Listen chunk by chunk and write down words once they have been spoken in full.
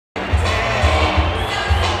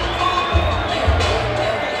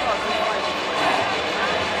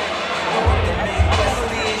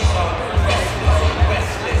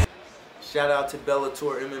shout out to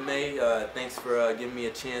Bellator MMA. Thanks for giving me a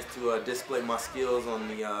chance to display my skills on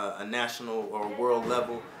the a national or world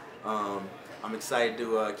level. I'm excited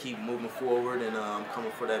to keep moving forward, and I'm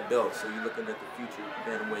coming for that belt. So you're looking at the future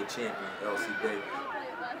bantamweight champion, LC Davis.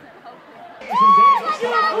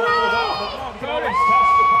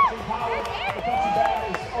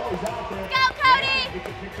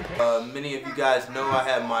 Many of you guys know I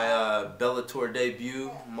had my Bellator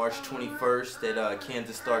debut March 21st at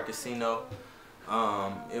Kansas Star Casino.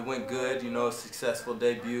 It went good, you know, a successful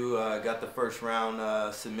debut. Got the first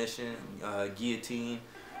round submission, guillotine,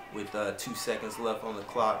 with 2 seconds left on the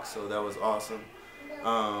clock, so that was awesome.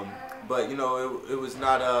 But you know, it was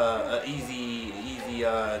not a easy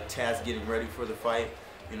task getting ready for the fight.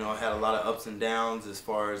 You know, I had a lot of ups and downs as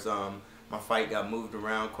far as my fight got moved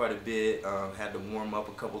around quite a bit. Had to warm up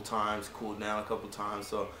a couple times, cool down a couple times,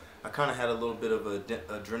 so I kind of had a little bit of an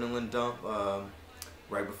adrenaline dump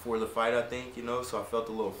right before the fight, I think, you know, so I felt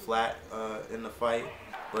a little flat in the fight.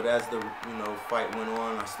 But as the fight went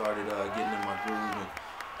on, I started getting in my groove and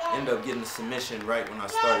ended up getting the submission right when I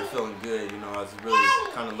started feeling good. You know, I was really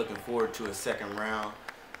kind of looking forward to a second round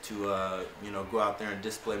to you know, go out there and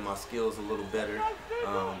display my skills a little better.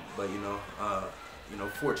 But you know,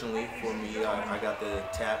 fortunately for me, I got the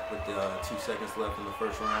tap with the 2 seconds left in the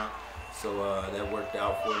first round, so that worked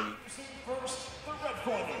out for me. First, the red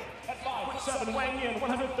corner at 5'7", weighing in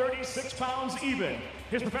 136 pounds even.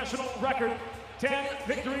 His professional record: 10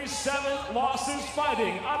 victories, 7 losses,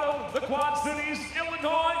 fighting out of the Quad Cities,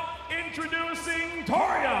 Illinois. Introducing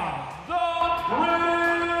Torian, the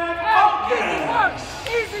Red Boggguess.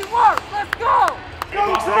 Easy work, let's go!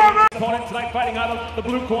 Opponent tonight fighting out of the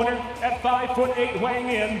blue corner at 5'8", weighing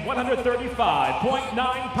in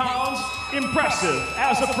 135.9 pounds. Impressive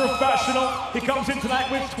as a professional. He comes in tonight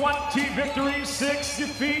with 20 victories, 6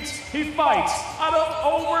 defeats. He fights out of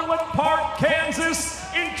Overland Park, Kansas.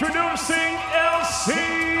 Introducing LC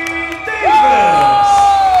Davis.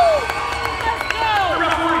 The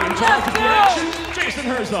referee in charge of the action, Jason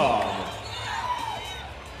Herzog.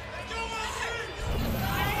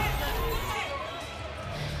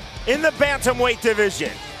 In the bantamweight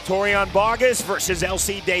division, Torian BOGGUESS versus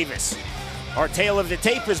LC Davis. Our tale of the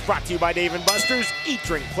tape is brought to you by Dave & Buster's. Eat,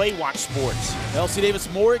 drink, play, watch sports. LC Davis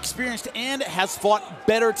more experienced and has fought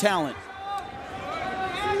better talent.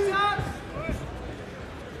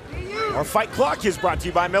 Our fight clock is brought to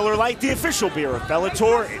you by Miller Lite, the official beer of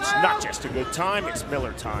Bellator. It's not just a good time, it's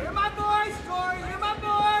Miller time. You're my boys, Tori, you're my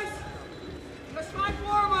boys. Just like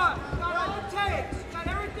warm-up. You got all it takes. You got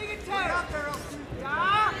everything it takes.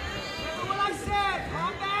 Yeah? Remember what I said.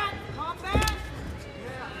 Combat.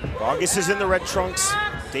 BOGGUESS is in the red trunks,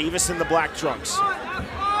 Davis in the black trunks.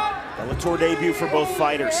 Bellator debut for both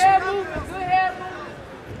fighters.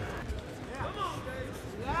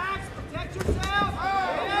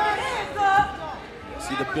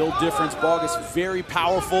 See the build difference. BOGGUESS very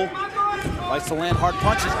powerful. Likes to land hard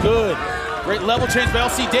punches. Good. Great level change by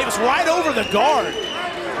LC Davis right over the guard.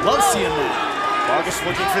 Love seeing that. BOGGUESS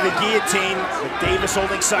looking for the guillotine, with Davis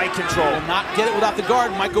holding side control. Will not get it without the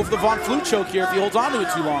guard. Might go for the Von Flue choke here if he holds on to it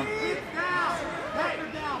too long.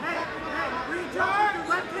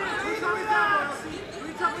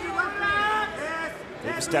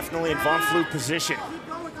 Davis definitely in Von Flue position.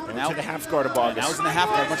 And now to the half guard of BOGGUESS. Now he's in the half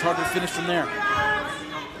guard. Much harder to finish from there.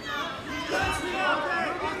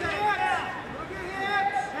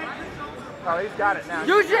 Oh, he's got it now.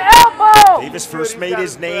 Use your elbow! Davis first made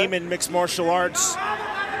his name in mixed martial arts.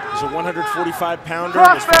 He's a 145-pounder.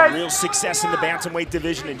 Has found real success in the bantamweight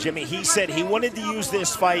division. And Jimmy, he said he wanted to use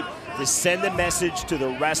this fight to send a message to the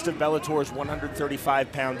rest of Bellator's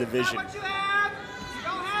 135-pound division.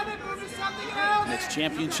 Next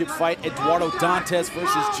championship fight, Eduardo Dantes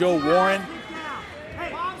versus Joe Warren.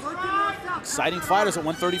 Exciting fighters at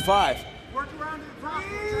 135.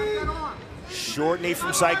 Short knee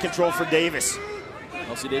from side control for Davis.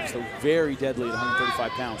 LC Davis, though, very deadly at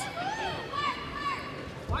 135 pounds.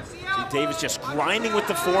 See Davis just grinding with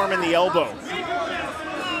the forearm and the elbow.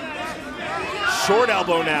 Short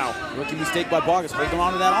elbow now. Rookie mistake by BOGGUESS, holding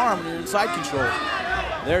on to that arm when you're in side control.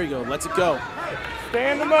 There you go, lets it go.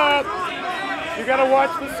 Stand him up. You gotta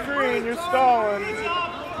watch the screen, you're stalling.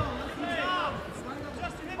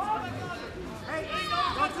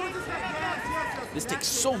 This takes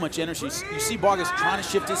so much energy. You see BOGGUESS trying to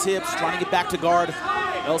shift his hips, trying to get back to guard.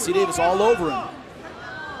 LC Davis all over him.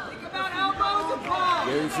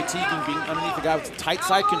 Very fatiguing being underneath the guy with tight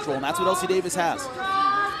side control, and that's what LC Davis has.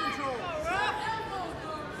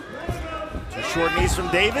 Two short knees from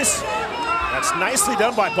Davis. That's nicely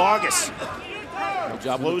done by BOGGUESS. Good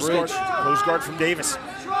job with the bridge. Close guard from Davis.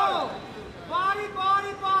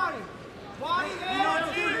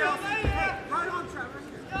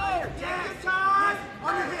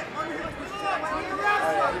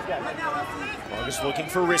 Boggess looking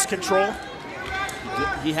for wrist control.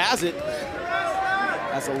 He has it.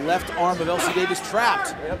 Has the left arm of LC Davis trapped.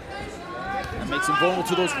 That makes him vulnerable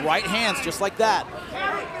to those right hands, just like that.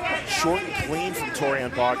 Short and clean from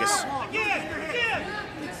Torian Boggess.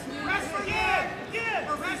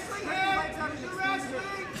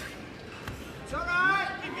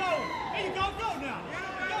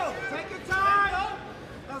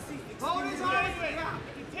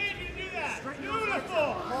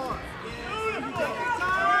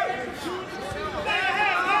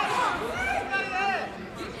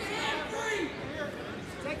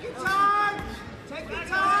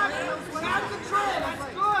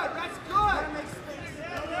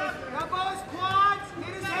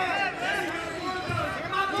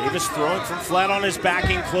 Davis throwing from flat on his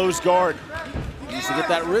backing closed guard. He needs to get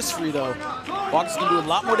that wrist free, though. Boggess is going to do a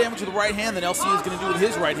lot more damage with the right hand than LC is going to do with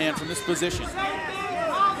his right hand from this position.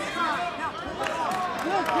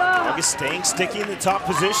 Boggess staying sticky in the top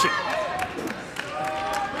position.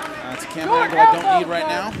 That's a camera angle I don't need right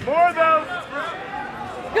now. More though.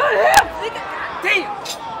 Good hip! Damn!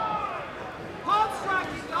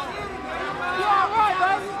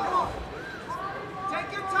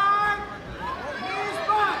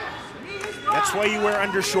 That's why you wear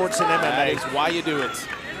undershorts in MMA. That is why you do it.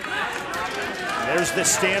 There's the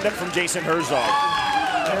stand-up from Jason Herzog.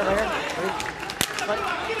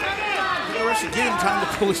 Give him time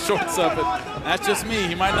to pull his shorts up. That's just me.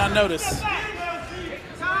 He might not notice.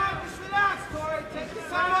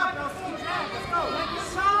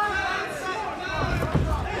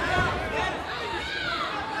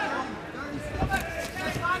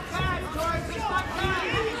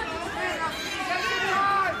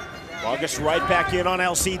 Boggess right back in on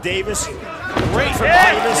LC Davis. Great from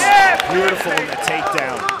Davis. Beautiful in the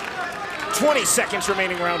takedown. 20 seconds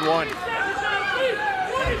remaining round one.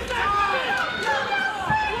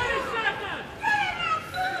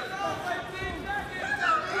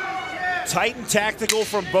 Tight and tactical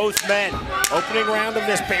from both men. Opening round of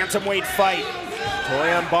this bantamweight fight.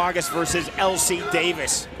 Torian Boggess versus LC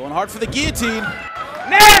Davis. Going hard for the guillotine.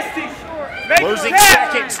 Nasty! Closing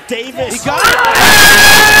seconds, Davis. He got it!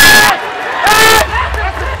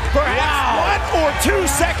 Perhaps 1 or 2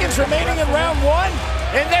 seconds remaining in round one.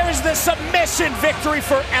 And there is the submission victory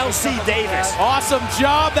for LC Davis. Awesome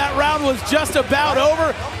job. That round was just about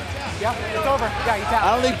over. Yeah, it's over. Yeah, you tapped.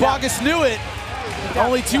 I don't think Boggess knew it.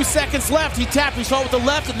 Only 2 seconds left. He tapped. He saw it with the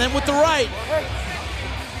left and then with the right.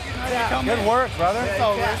 Good work, brother. Way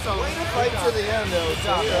to fight to the end,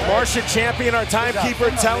 though. Marcia Champion, our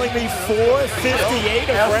timekeeper, telling me 4:58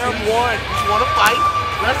 of round one. You want to fight?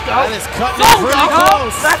 Let's go. That is cutting it pretty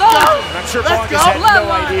close. Let's go. And I'm sure Boggess had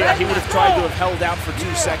no idea. He would have tried to have held out for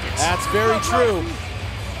 2 seconds. That's very true.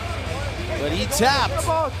 But he tapped.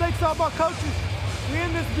 Thanks all my coaches. We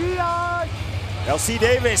in this VI. LC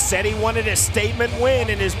Davis said he wanted a statement win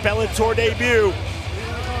in his Bellator debut.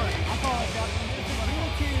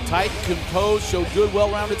 Tight, composed, showed good,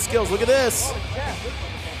 well-rounded skills. Look at this.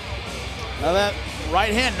 Now that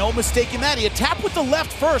right hand, no mistaking that. He had tapped with the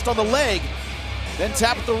left first on the leg, then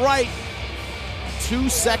tapped with the right. 2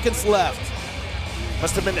 seconds left.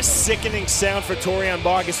 Must have been a sickening sound for Torian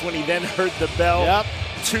Boggess when he then heard the bell. Yep.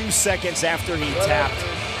 2 seconds after he tapped.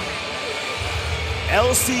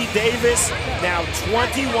 LC Davis, now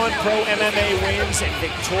 21 pro MMA wins and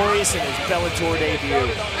victorious in his Bellator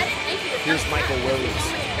debut. Here's Michael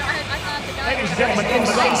Williams. Ladies and gentlemen,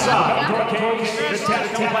 inside outdoor cage, the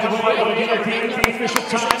tag team by the official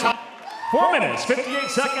time. 4 minutes, 58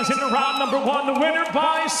 seconds into round number one. The winner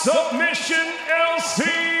by submission, LC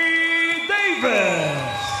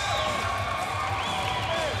Davis.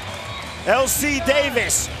 LC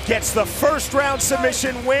Davis gets the first round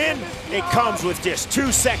submission win. It comes with just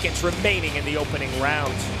 2 seconds remaining in the opening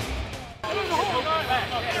round.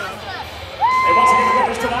 Hey, once again, the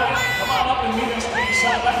winners tonight, come on up and meet us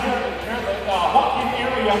inside right here in the walk-in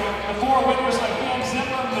area. The 4 winners again,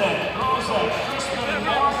 Zimmerman, Rosa, Crispin, and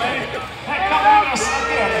Norman. Hey, come meet us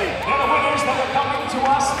again. They're the winners that are coming to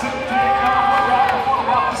us to take before the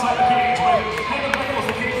walk inside the cage. David Nichols,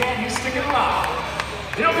 the cage man, he's sticking around.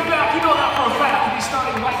 He'll be back, you know that for a fact. He's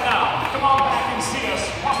starting right now. Come on back and see us.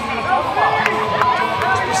 We're going to talk about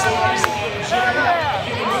the facilities and gym.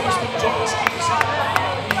 Getting ready to join us inside.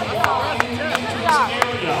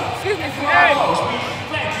 Excuse me,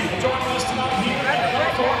 Thank you for joining us tonight here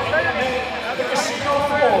at the Casino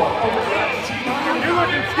Floor. Over 1,800. You're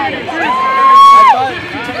looking skinny too.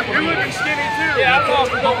 You're looking skinny too. Yeah, I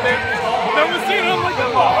lost a little bit. Never seen him like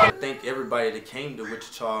that. I thank everybody that came to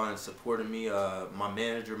Wichita and supported me. My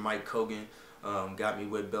manager, Mike Kogan, got me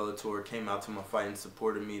with Bellator, came out to my fight and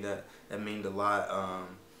supported me. That meant a lot.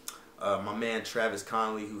 my man Travis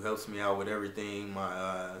Conley, who helps me out with everything,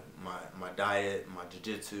 my diet, my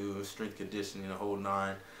jiu-jitsu, strength conditioning, the whole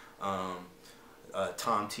nine.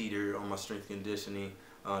 Tom Teeter on my strength conditioning.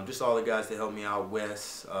 Just all the guys that help me out.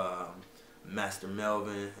 Wes, Master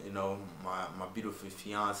Melvin, you know, my beautiful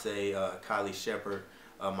fiance, Kylie Shepard,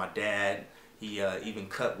 my dad. He even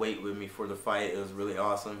cut weight with me for the fight. It was really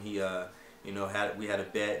awesome. He you know, we had a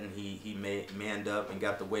bet, and he manned up and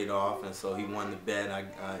got the weight off, and so he won the bet.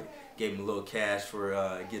 I gave him a little cash for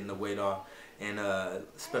getting the weight off. And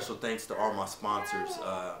special thanks to all my sponsors,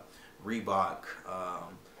 Reebok,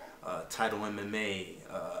 Title MMA,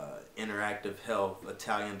 Interactive Health,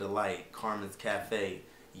 Italian Delight, Carmen's Cafe,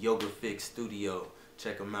 Yoga Fix Studio.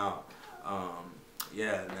 Check them out.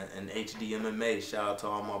 Yeah, and HD MMA. Shout out to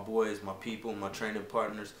all my boys, my people, my training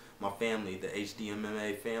partners, my family, the HD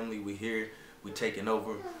MMA family. We here, we taking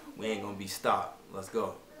over. We ain't gonna be stopped. Let's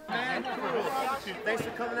go. Man, cool. Thanks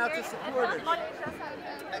for coming out to support us.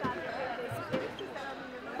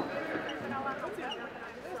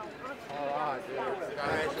 All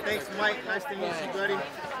right, thanks, Mike. Nice to meet you, buddy. All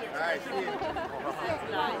right, see you.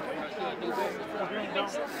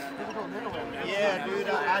 Yeah, dude,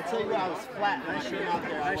 I tell you, I was flat when I showed out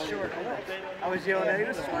there. I was yelling at him.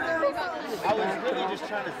 I was really just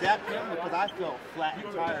trying to zap him because I felt flat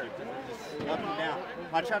and tired, just up and down.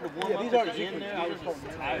 I tried to warm up at the end there. I was just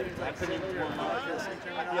tired. I couldn't even warm up.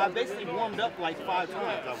 Yeah, I basically warmed up like 5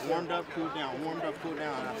 times. I warmed up, cooled down, warmed up, cooled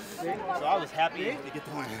down. So I was happy to get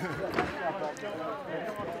the win.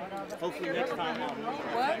 Hopefully next time I'll win.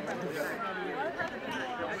 What?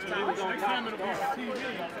 I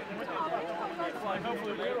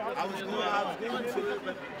was going to it,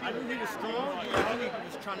 but I knew he was strong, and I knew he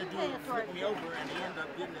was trying to flip me over, and he ended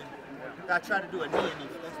up getting it. I tried to do a knee, and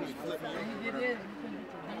that's when he flipped me over.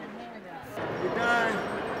 We're done.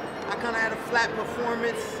 I kind of had a flat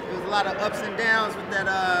performance. It was a lot of ups and downs with that,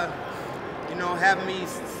 you know, having me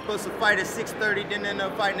supposed to fight at 6:30, didn't end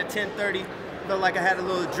up fighting at 10:30. Felt like I had a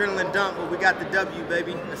little adrenaline dump, but we got the W,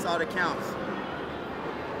 baby. That's all that counts.